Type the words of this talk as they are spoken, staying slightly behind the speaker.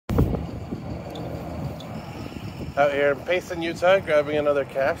Out here in Payson, Utah, grabbing another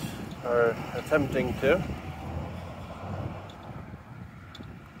cache, or attempting to.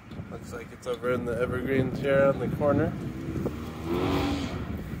 Looks like it's over in the evergreens here on the corner.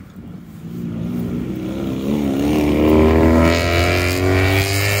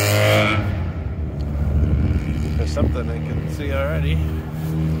 There's something I can see already.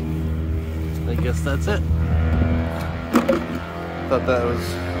 I guess that's it. Thought that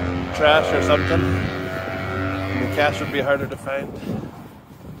was trash or something. And the cache would be harder to find.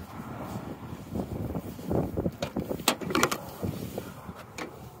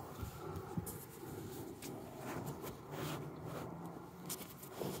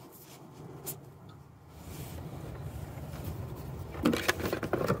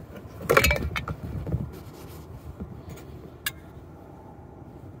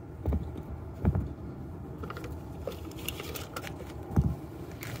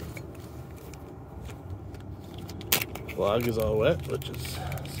 Log is all wet, which is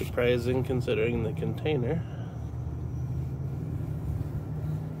surprising considering the container.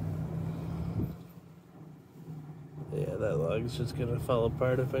 Yeah, that log is just gonna fall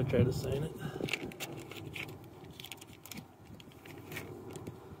apart if I try to sign it.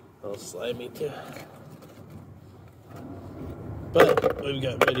 All slimy too. But we've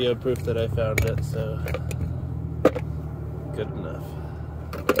got video proof that I found it, so good enough.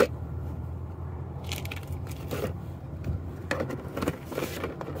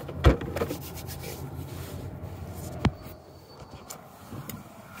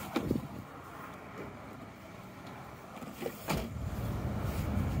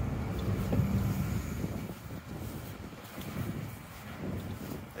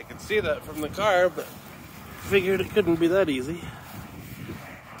 See that from the car, but figured it couldn't be that easy.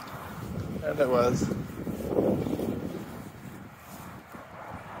 And it was.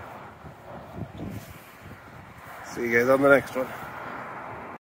 See you guys on the next one.